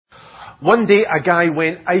One day a guy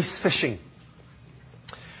went ice fishing.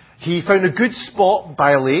 He found a good spot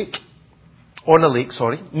by on a lake,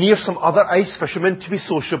 near some other ice fishermen to be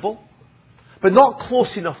sociable, but not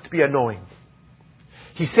close enough to be annoying.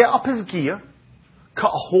 He set up his gear,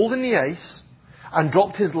 cut a hole in the ice, and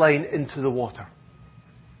dropped his line into the water.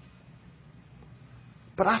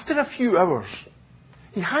 But after a few hours,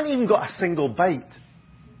 he hadn't even got a single bite.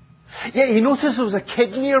 Yet he noticed there was a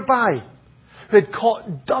kid nearby who had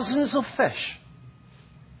caught dozens of fish.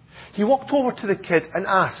 He walked over to the kid and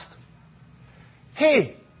asked,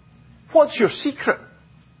 "Hey, what's your secret?"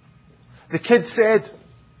 The kid said,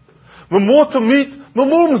 "My motor meat, my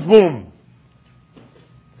mom's boom."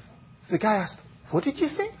 The guy asked, "What did you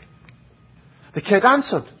say?" The kid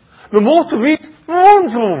answered, "My motor meat, my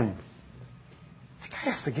mom's boom." The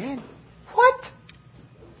guy asked again, "What?"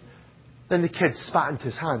 Then the kid spat into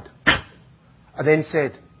his hand and then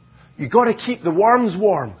said, "You got to keep the worms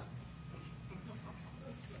warm."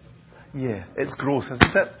 Yeah, it's gross,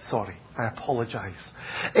 isn't it? Sorry, I apologise.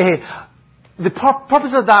 The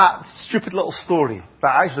purpose of that stupid little story that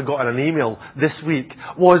I actually got in an email this week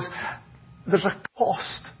was there's a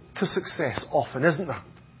cost to success often, isn't there?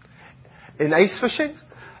 In ice fishing,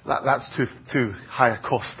 that's too high a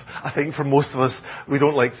cost. I think for most of us, we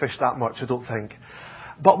don't like fish that much, I don't think.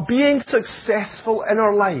 But being successful in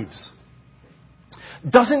our lives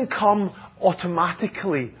doesn't come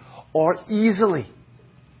automatically or easily.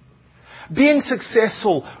 Being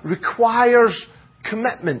successful requires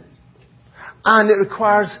commitment, and it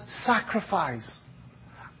requires sacrifice,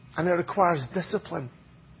 and it requires discipline.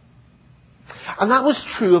 And that was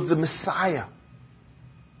true of the Messiah.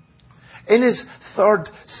 In his third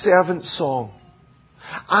servant song,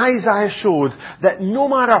 Isaiah showed that no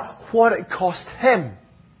matter what it cost him,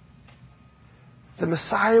 the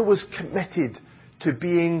Messiah was committed to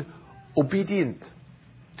being obedient,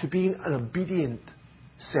 to being an obedient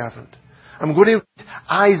servant. I'm going to read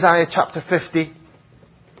Isaiah chapter 50,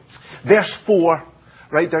 verse 4,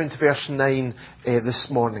 right down to verse 9 this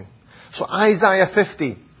morning. So Isaiah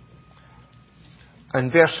 50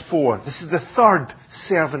 and verse 4. This is the third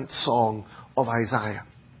servant song of Isaiah.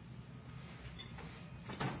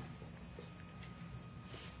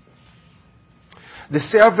 The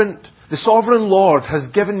sovereign Lord has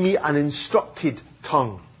given me an instructed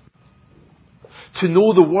tongue to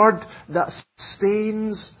know the word that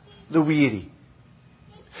sustains the weary.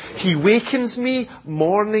 He wakens me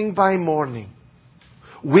morning by morning,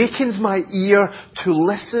 wakens my ear to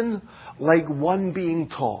listen like one being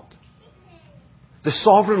taught. The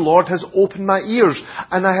sovereign Lord has opened my ears,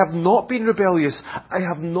 and I have not been rebellious. I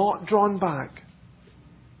have not drawn back.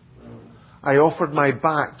 I offered my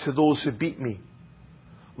back to those who beat me,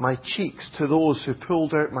 my cheeks to those who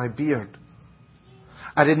pulled out my beard.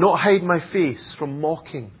 I did not hide my face from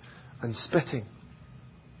mocking and spitting.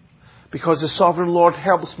 Because the sovereign Lord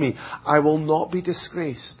helps me, I will not be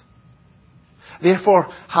disgraced.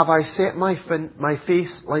 Therefore have I set my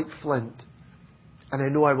face like flint, and I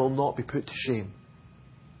know I will not be put to shame.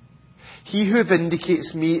 He who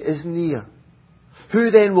vindicates me is near.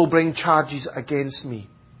 Who then will bring charges against me?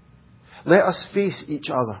 Let us face each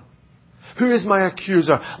other. Who is my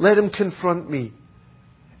accuser? Let him confront me.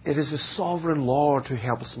 It is the sovereign Lord who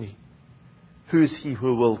helps me. Who is he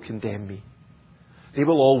who will condemn me? They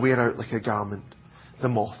will all wear out like a garment. The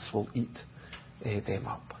moths will eat them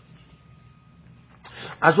up.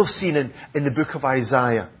 As we've seen in the book of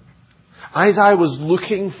Isaiah, Isaiah was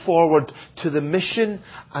looking forward to the mission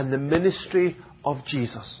and the ministry of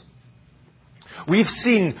Jesus. We've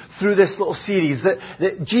seen through this little series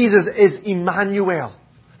that Jesus is Emmanuel,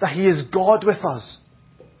 that He is God with us,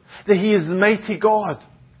 that He is the mighty God,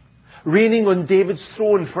 reigning on David's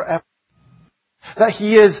throne forever, that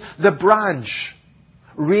He is the branch,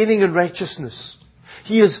 reigning in righteousness.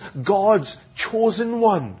 He is God's chosen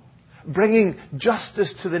one, bringing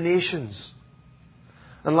justice to the nations.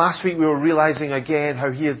 And last week we were realizing again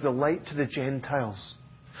how He is the light to the Gentiles,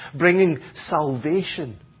 bringing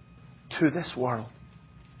salvation to this world.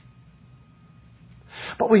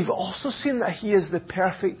 But we've also seen that He is the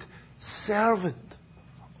perfect servant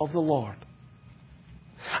of the Lord.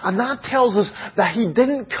 And that tells us that He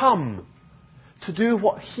didn't come to do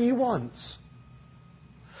what He wants,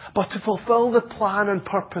 but to fulfill the plan and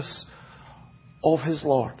purpose of His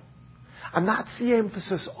Lord. And that's the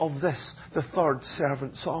emphasis of this, the third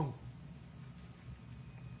servant song.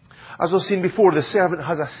 As we've seen before, the servant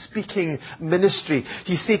has a speaking ministry.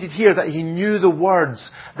 He stated here that he knew the words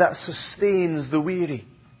that sustains the weary.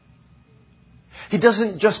 He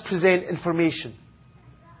doesn't just present information.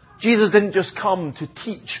 Jesus didn't just come to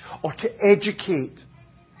teach or to educate.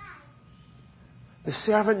 The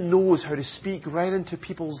servant knows how to speak right into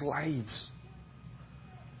people's lives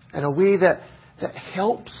in a way that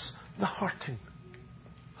helps the hurting.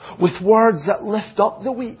 With words that lift up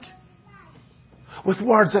the weak. With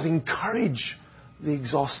words that encourage the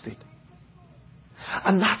exhausted.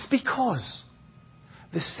 And that's because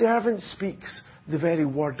the servant speaks the very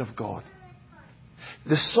word of God.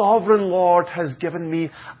 The sovereign Lord has given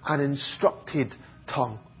me an instructed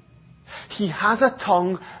tongue. He has a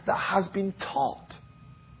tongue that has been taught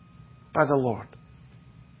by the Lord.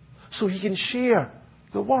 So he can share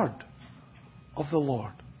the word of the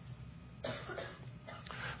Lord.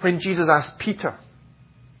 When Jesus asked Peter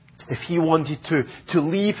if he wanted to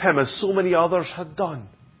leave him as so many others had done,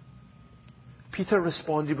 Peter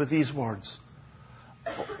responded with these words,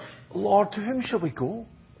 Lord, to whom shall we go?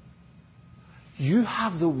 You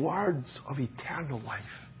have the words of eternal life.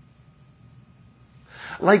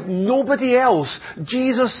 Like nobody else,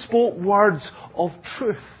 Jesus spoke words of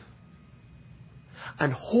truth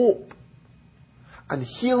and hope and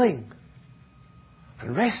healing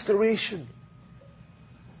and restoration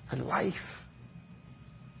and life.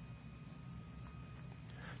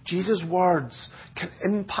 Jesus' words can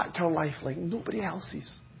impact our life like nobody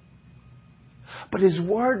else's. But his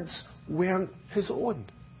words weren't his own.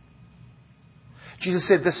 Jesus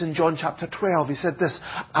said this in John chapter 12. He said this,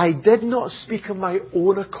 I did not speak of my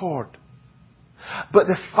own accord, but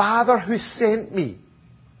the Father who sent me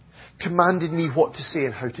commanded me what to say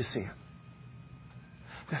and how to say it.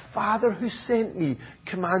 The Father who sent me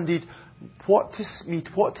commanded what to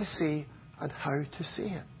say and how to say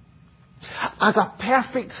it. As a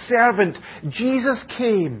perfect servant, Jesus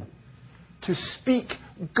came to speak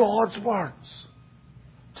God's words,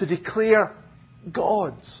 to declare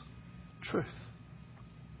God's truth.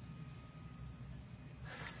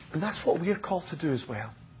 And that's what we're called to do as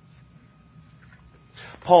well.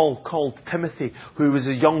 Paul called Timothy, who was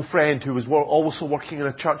a young friend who was also working in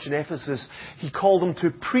a church in Ephesus, he called him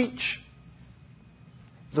to preach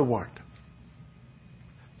the word.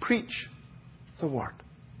 Preach the word.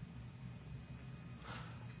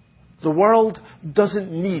 The world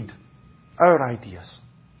doesn't need our ideas.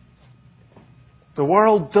 The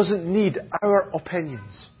world doesn't need our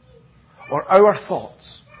opinions or our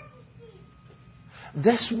thoughts.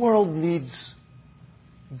 This world needs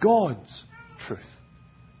God's truth.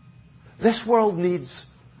 This world needs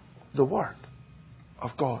the Word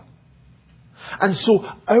of God. And so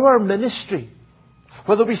our ministry,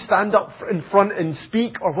 whether we stand up in front and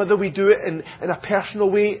speak or whether we do it in a personal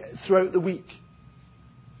way throughout the week,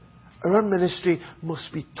 our ministry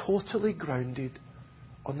must be totally grounded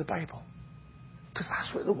on the Bible. Because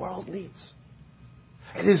that's what the world needs.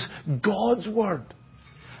 It is God's Word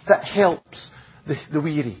that helps the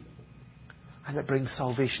weary and that brings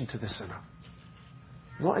salvation to the sinner.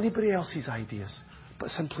 Not anybody else's ideas, but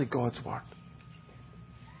simply God's Word.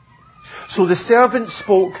 So the servant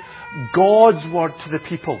spoke God's Word to the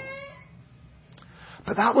people.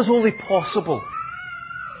 But that was only possible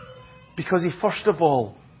because he first of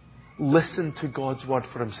all listened to God's Word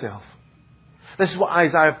for himself. This is what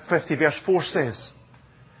Isaiah 50 verse 4 says.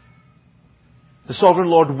 The sovereign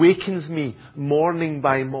Lord wakens me morning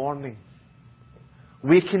by morning.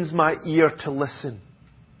 Wakens my ear to listen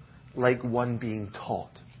like one being taught.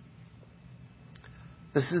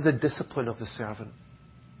 This is the discipline of the servant.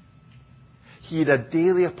 He had a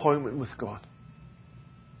daily appointment with God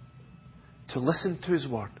to listen to His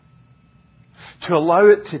Word, to allow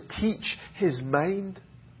it to teach his mind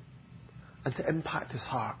and to impact his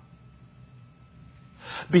heart.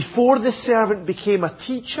 Before the servant became a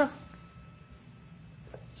teacher,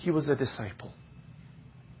 he was a disciple.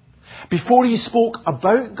 Before he spoke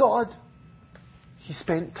about God, he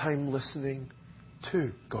spent time listening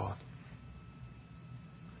to God.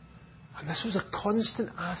 And this was a constant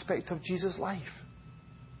aspect of Jesus' life.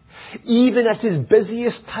 Even at his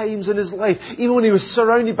busiest times in his life, even when he was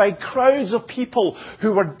surrounded by crowds of people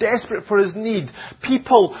who were desperate for his need,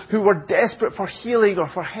 people who were desperate for healing or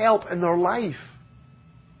for help in their life.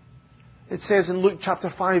 It says in Luke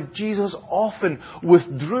chapter 5, Jesus often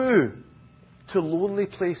withdrew to lonely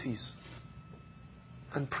places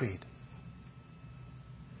and prayed.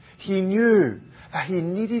 He knew that he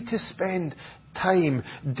needed to spend time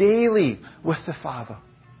daily with the Father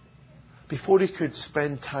before he could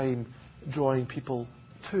spend time drawing people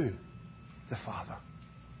to the Father.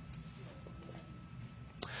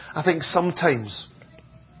 I think sometimes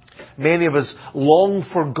many of us long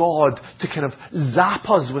for God to kind of zap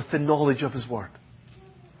us with the knowledge of His Word.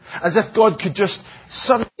 As if God could just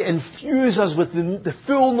suddenly infuse us with the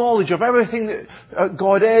full knowledge of everything that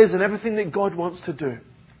God is and everything that God wants to do.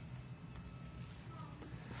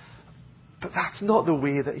 But that's not the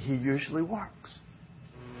way that He usually works.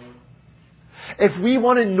 If we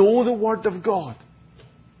want to know the Word of God,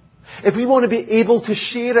 if we want to be able to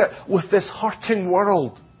share it with this hurting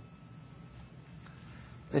world,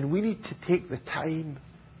 then we need to take the time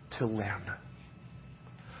to learn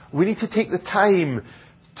it. We need to take the time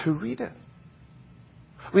to read it.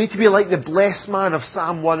 We need to be like the blessed man of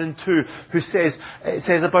Psalm 1 and 2 who says, it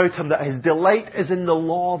says about him that his delight is in the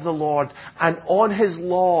law of the Lord, and on His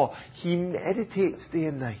law he meditates day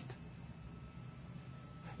and night.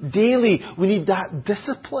 Daily we need that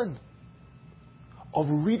discipline of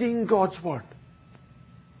reading God's Word,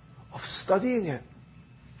 of studying it,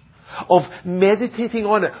 of meditating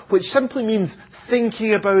on it, which simply means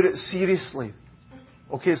thinking about it seriously.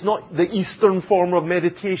 Okay, it's not the Eastern form of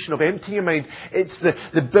meditation, of emptying your mind. It's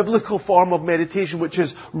the biblical form of meditation, which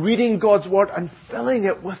is reading God's Word and filling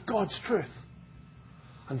it with God's truth.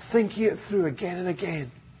 And thinking it through again and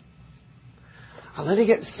again. And letting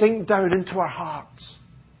it sink down into our hearts.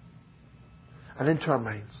 And into our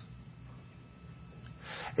minds.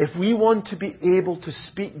 If we want to be able to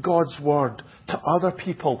speak God's Word to other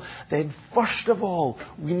people, then first of all,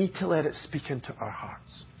 we need to let it speak into our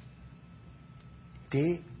hearts.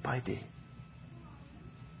 Day by day.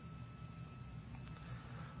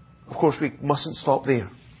 Of course, we mustn't stop there.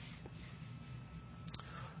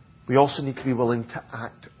 We also need to be willing to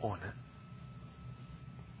act on it.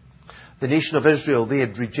 The nation of Israel, they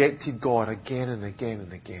had rejected God again and again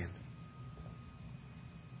and again.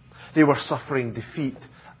 They were suffering defeat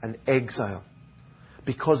and exile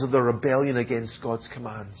because of their rebellion against God's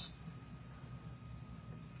commands.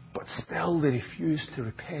 But still they refused to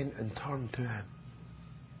repent and turn to Him.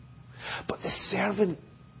 But the servant,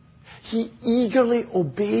 he eagerly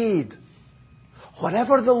obeyed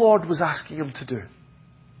whatever the Lord was asking him to do.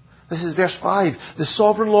 This is verse 5. The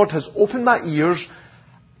sovereign Lord has opened my ears,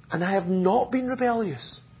 and I have not been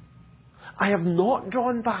rebellious. I have not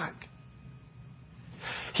drawn back.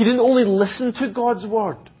 He didn't only listen to God's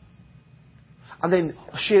Word and then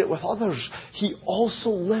share it with others. He also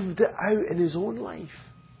lived it out in His own life.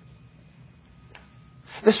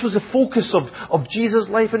 This was the focus of Jesus'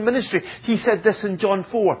 life and ministry. He said this in John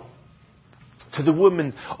 4 to the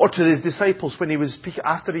woman, or to His disciples when He was speaking,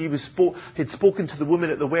 after He had spoken to the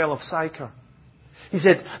woman at the well of Sychar. He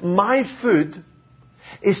said, my food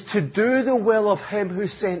is to do the will of Him who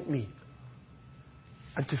sent me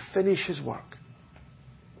and to finish His work.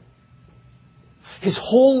 His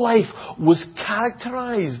whole life was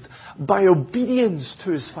characterized by obedience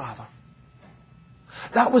to His Father.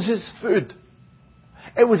 That was His food.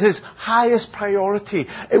 It was His highest priority.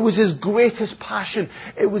 It was His greatest passion.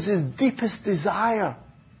 It was His deepest desire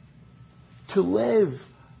to live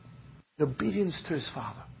in obedience to His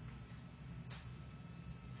Father.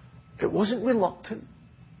 It wasn't reluctant.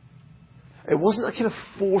 It wasn't a kind of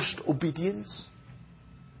forced obedience.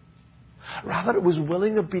 Rather, it was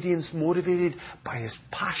willing obedience motivated by His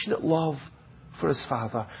passionate love for His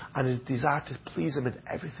Father and His desire to please Him in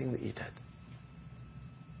everything that He did.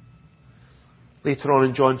 Later on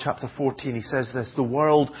in John chapter 14, He says this, the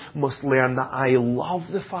world must learn that I love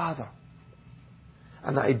the Father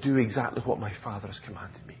and that I do exactly what my Father has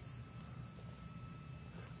commanded me.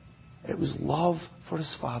 It was love for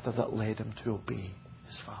His Father that led Him to obey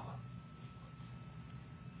His Father.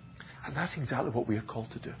 And that's exactly what we are called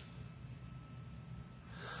to do.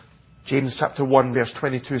 James chapter 1 verse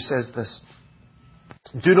 22 says this,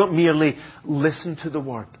 do not merely listen to the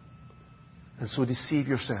Word and so deceive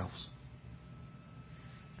yourselves.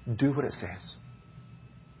 Do what it says.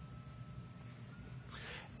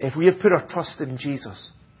 If we have put our trust in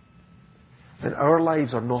Jesus, then our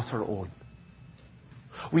lives are not our own.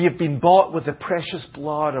 We have been bought with the precious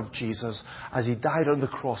blood of Jesus as He died on the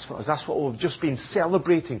cross for us. That's what we've just been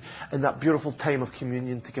celebrating in that beautiful time of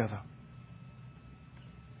communion together.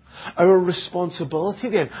 Our responsibility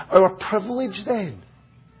then, our privilege then,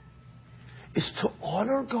 is to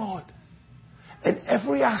honour God in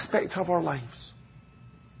every aspect of our lives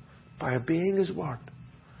by obeying His Word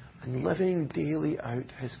and living daily out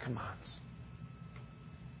His commands.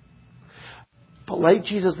 But like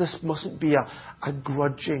Jesus, this mustn't be a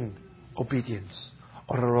grudging obedience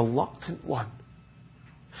or a reluctant one.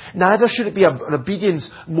 Neither should it be an obedience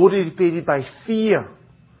motivated by fear,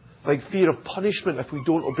 like fear of punishment. If we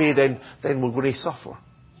don't obey, then we're going to suffer.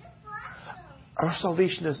 Our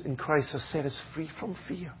salvation in Christ has set us free from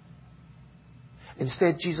fear.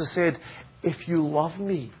 Instead, Jesus said, if you love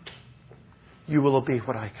me, you will obey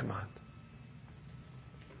what I command.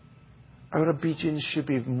 Our obedience should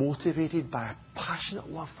be motivated by a passionate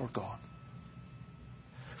love for God,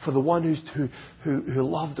 for the one who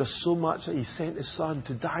loved us so much that He sent His Son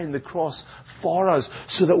to die on the cross for us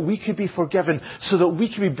so that we could be forgiven, so that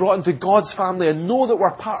we could be brought into God's family and know that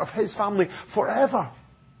we're part of His family forever.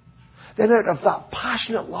 Then out of that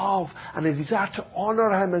passionate love and a desire to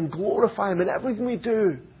honour Him and glorify Him in everything we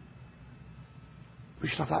do, we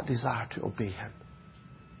should have that desire to obey Him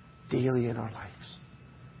daily in our lives,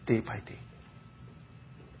 day by day.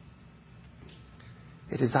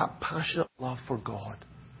 It is that passionate love for God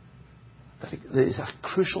that is a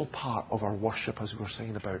crucial part of our worship, as we were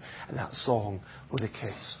singing about in that song with the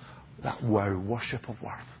kids. That wow, worship of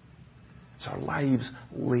worth. It's our lives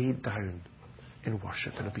laid down in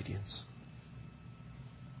worship and obedience.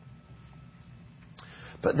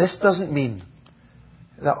 But this doesn't mean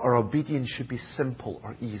that our obedience should be simple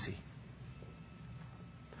or easy.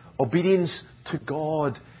 Obedience to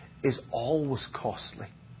God is always costly.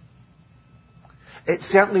 It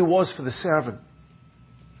certainly was for the servant.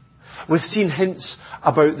 We've seen hints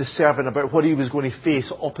about the servant, about what he was going to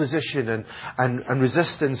face, opposition and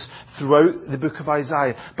resistance throughout the book of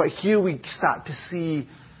Isaiah. But here we start to see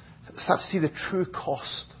the true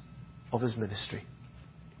cost of his ministry.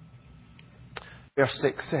 Verse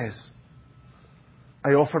 6 says,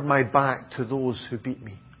 I offered my back to those who beat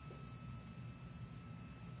me.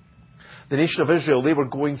 The nation of Israel, they were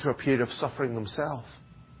going through a period of suffering themselves.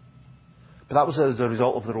 But that was as a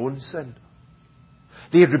result of their own sin.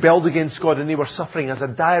 They had rebelled against God and they were suffering as a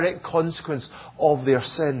direct consequence of their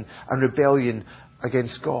sin and rebellion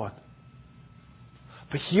against God.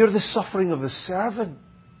 But here the suffering of the servant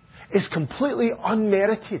is completely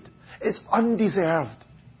unmerited. It's undeserved.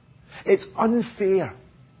 It's unfair.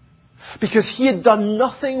 Because he had done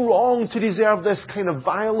nothing wrong to deserve this kind of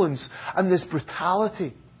violence and this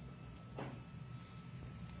brutality.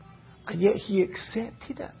 And yet he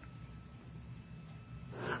accepted it.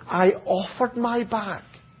 I offered my back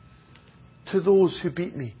to those who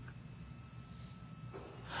beat me.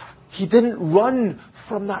 He didn't run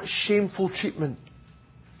from that shameful treatment.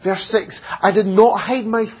 Verse 6, I did not hide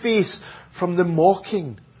my face from the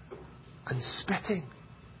mocking and spitting.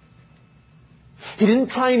 He didn't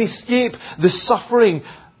try and escape the suffering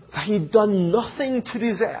that he'd done nothing to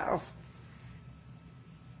deserve.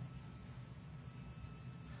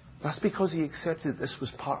 That's because he accepted this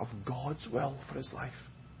was part of God's will for his life.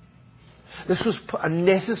 This was a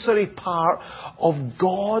necessary part of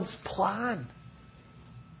God's plan.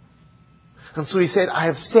 And so he said, I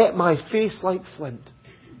have set my face like flint.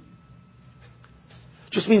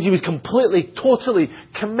 Just means he was completely, totally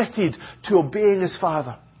committed to obeying his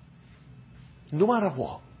Father. No matter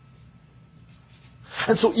what.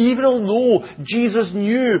 And so even although Jesus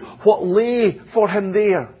knew what lay for him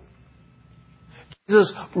there,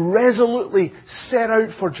 Jesus resolutely set out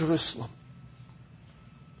for Jerusalem.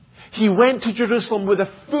 He went to Jerusalem with a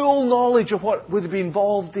full knowledge of what would be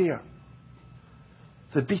involved there.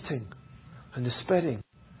 The beating and the spitting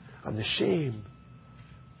and the shame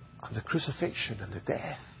and the crucifixion and the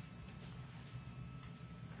death.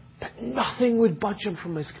 But nothing would budge him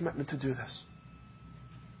from his commitment to do this.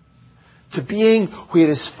 To being where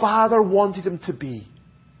his Father wanted him to be.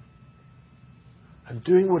 And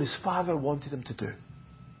doing what his Father wanted him to do.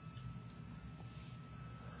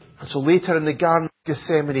 And so later in the Garden of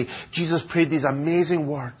Gethsemane, Jesus prayed these amazing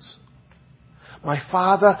words. My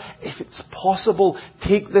Father, if it's possible,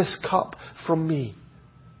 take this cup from me.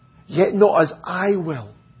 Yet not as I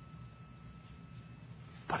will,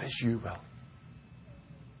 but as you will.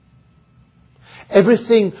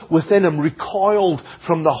 Everything within him recoiled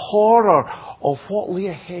from the horror of what lay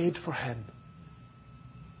ahead for him.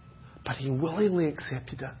 But he willingly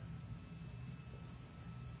accepted it.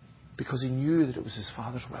 Because he knew that it was his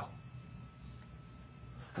Father's will.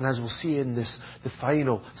 And as we'll see in the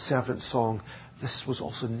final servant song, this was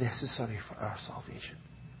also necessary for our salvation.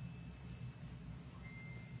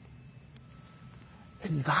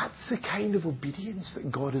 And that's the kind of obedience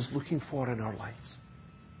that God is looking for in our lives.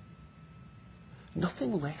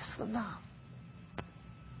 Nothing less than that.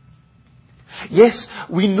 Yes,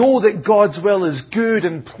 we know that God's will is good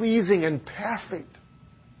and pleasing and perfect.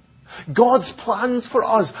 God's plans for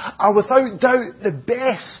us are without doubt the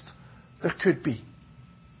best there could be.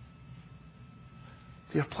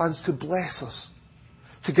 They are plans to bless us,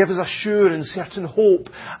 to give us a sure and certain hope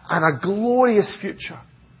and a glorious future.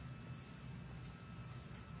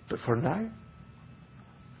 But for now,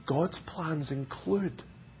 God's plans include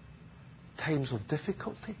times of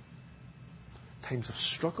difficulty, times of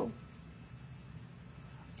struggle,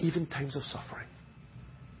 even times of suffering.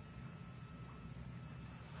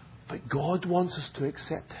 But God wants us to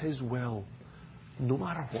accept His will no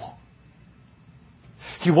matter what.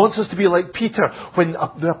 He wants us to be like Peter and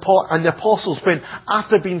the apostles when,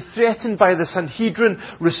 after being threatened by the Sanhedrin,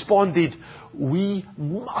 responded, we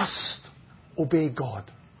must obey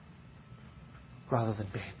God rather than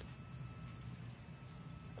men.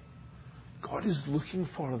 God is looking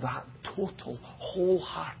for that total,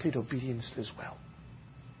 wholehearted obedience to His will.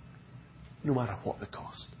 No matter what the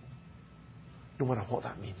cost. No matter what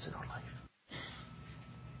that means in our life.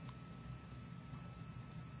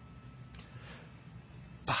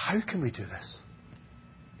 But how can we do this?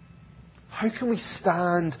 How can we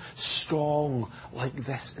stand strong like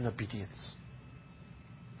this in obedience?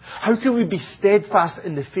 How can we be steadfast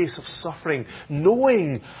in the face of suffering,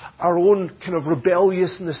 knowing our own kind of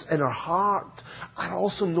rebelliousness in our heart, and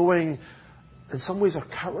also knowing, in some ways, our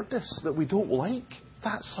cowardice, that we don't like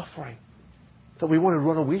that suffering, that we want to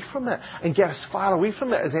run away from it and get as far away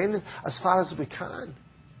from it as far as we can?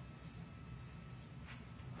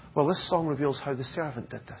 Well, this song reveals how the servant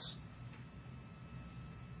did this.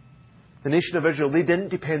 The nation of Israel, they didn't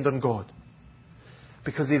depend on God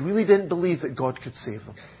because they really didn't believe that God could save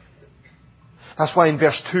them. That's why in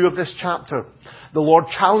verse 2 of this chapter, the Lord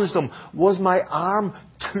challenged them, was my arm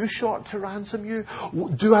too short to ransom you?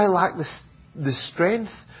 Do I lack the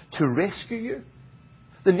strength to rescue you?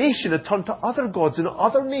 The nation had turned to other gods and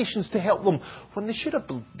other nations to help them when they should have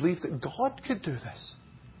believed that God could do this.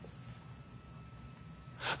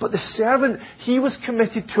 But the servant, he was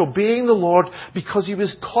committed to obeying the Lord because he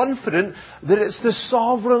was confident that it's the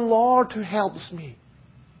sovereign Lord who helps me.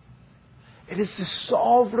 It is the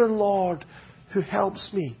sovereign Lord who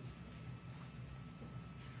helps me.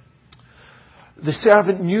 The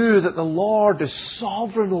servant knew that the Lord is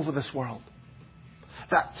sovereign over this world.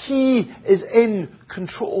 That He is in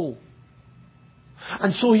control.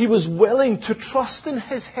 And so he was willing to trust in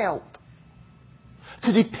His help.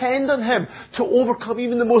 To depend on Him to overcome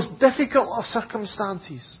even the most difficult of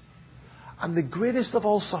circumstances. And the greatest of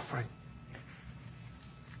all suffering.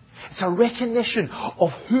 It's a recognition of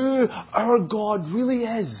who our God really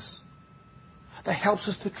is that helps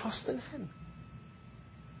us to trust in Him.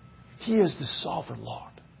 He is the sovereign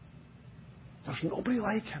Lord. There's nobody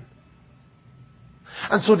like Him.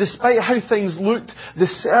 And so despite how things looked, the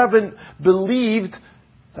servant believed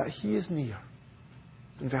that He is near.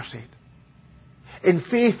 In verse 8. In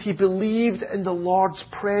faith, he believed in the Lord's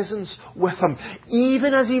presence with him,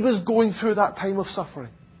 even as he was going through that time of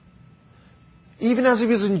suffering. Even as he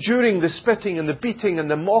was enduring the spitting and the beating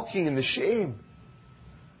and the mocking and the shame.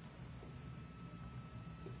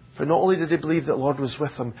 For not only did he believe that the Lord was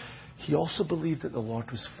with him, he also believed that the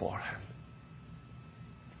Lord was for him.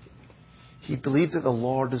 He believed that the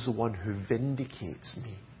Lord is the one who vindicates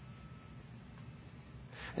me.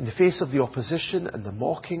 In the face of the opposition and the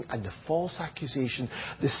mocking and the false accusation,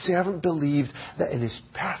 the servant believed that in His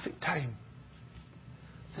perfect time,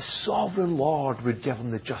 the sovereign Lord would give him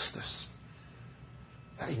the justice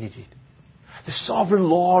that he needed. The sovereign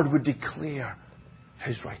Lord would declare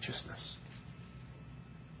His righteousness.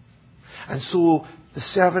 And so the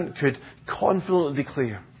servant could confidently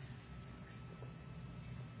declare,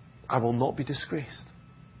 I will not be disgraced.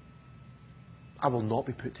 I will not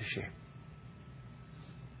be put to shame.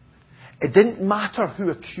 It didn't matter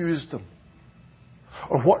who accused him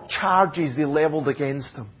or what charges they levelled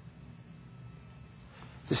against him.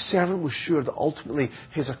 The servant was sure that ultimately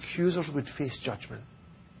his accusers would face judgment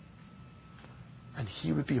and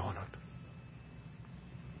he would be honoured.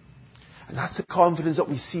 And that's the confidence that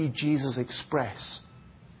we see Jesus express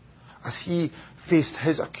as He faced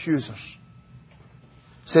His accusers.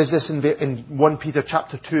 It says this in 1 Peter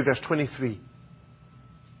chapter 2 verse 23.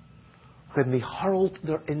 When they hurled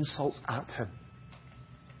their insults at Him,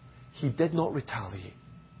 He did not retaliate.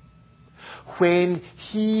 When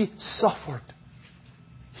He suffered,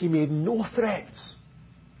 He made no threats.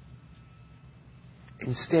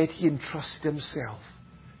 Instead, He entrusted Himself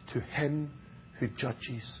to Him who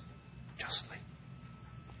judges justly.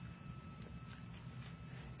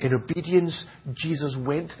 In obedience, Jesus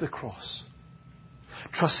went to the cross,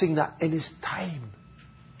 trusting that in His time,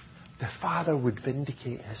 the Father would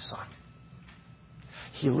vindicate His Son.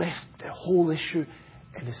 He left the whole issue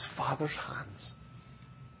in His Father's hands,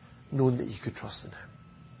 knowing that He could trust in Him.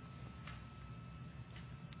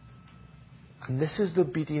 And this is the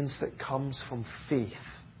obedience that comes from faith,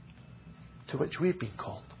 to which we've been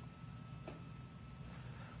called.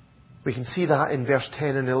 We can see that in verse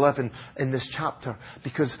 10 and 11 in this chapter,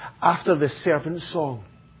 because after this servant's song,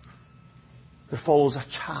 there follows a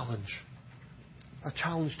challenge. A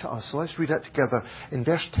challenge to us. So let's read it together in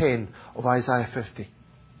verse 10 of Isaiah 50.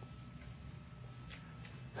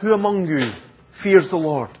 Who among you fears the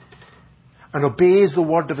Lord and obeys the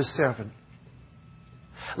word of His servant?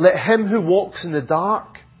 Let him who walks in the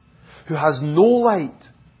dark, who has no light,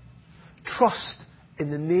 trust in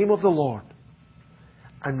the name of the Lord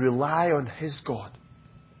and rely on his God.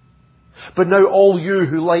 But now all you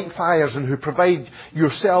who light fires and who provide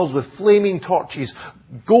yourselves with flaming torches,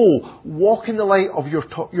 go, walk in the light of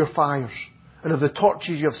your fires and of the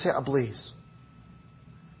torches you have set ablaze.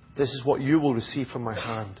 This is what you will receive from my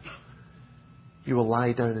hand. You will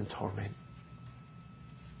lie down in torment.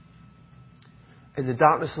 In the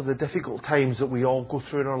darkness of the difficult times that we all go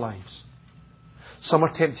through in our lives, some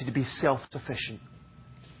are tempted to be self-sufficient.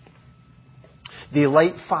 They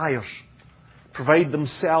light fires, provide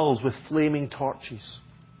themselves with flaming torches.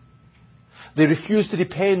 They refuse to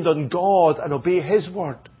depend on God and obey his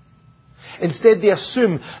word. Instead, they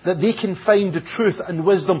assume that they can find the truth and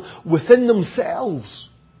wisdom within themselves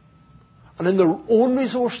and in their own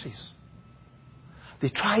resources. They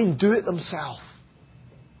try and do it themselves.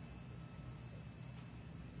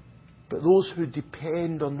 But those who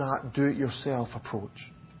depend on that do-it-yourself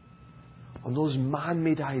approach, on those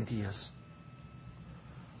man-made ideas,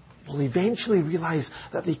 will eventually realize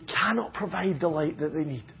that they cannot provide the light that they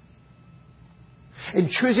need. In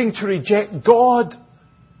choosing to reject God,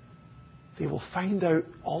 they will find out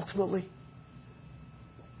ultimately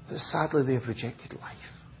that sadly they have rejected life.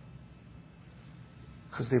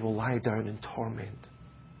 Because they will lie down in torment.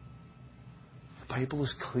 The Bible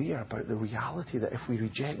is clear about the reality that if we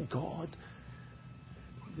reject God,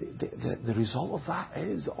 the result of that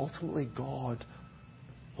is ultimately God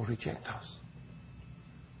will reject us.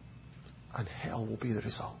 And hell will be the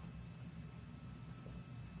result.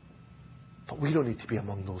 But we don't need to be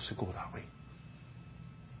among those who go that way.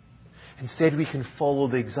 Instead, we can follow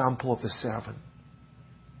the example of the servant.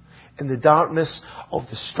 In the darkness of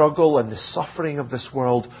the struggle and the suffering of this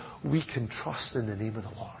world, we can trust in the name of the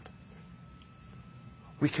Lord.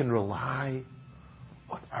 We can rely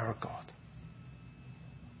on our God.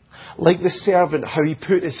 Like the servant, how he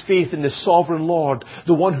put his faith in the sovereign Lord,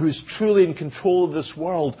 the one who is truly in control of this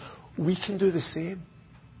world, we can do the same.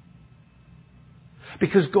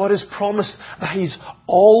 Because God has promised that he's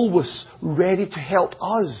always ready to help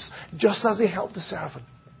us, just as he helped the servant.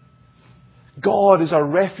 God is our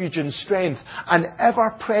refuge and strength, and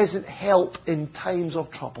ever-present help in times of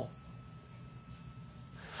trouble.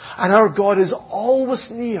 And our God is always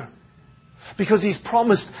near, because he's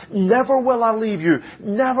promised, never will I leave you,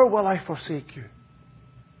 never will I forsake you.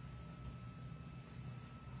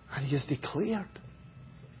 And he has declared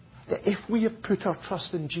that if we have put our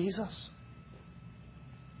trust in Jesus,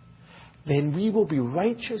 then we will be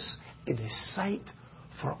righteous in his sight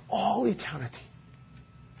for all eternity.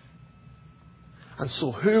 And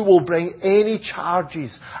so who will bring any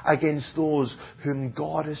charges against those whom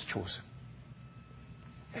God has chosen?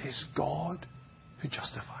 It is God who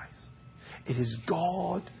justifies. It is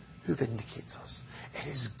God who vindicates us. It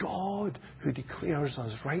is God who declares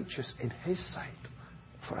us righteous in his sight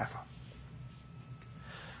forever.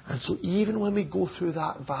 And so even when we go through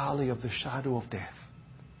that valley of the shadow of death,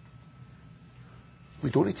 we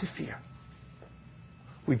don't need to fear.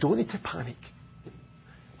 We don't need to panic.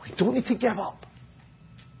 We don't need to give up.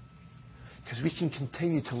 Because we can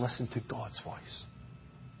continue to listen to God's voice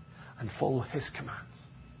and follow his commands.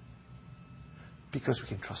 Because we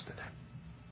can trust in him.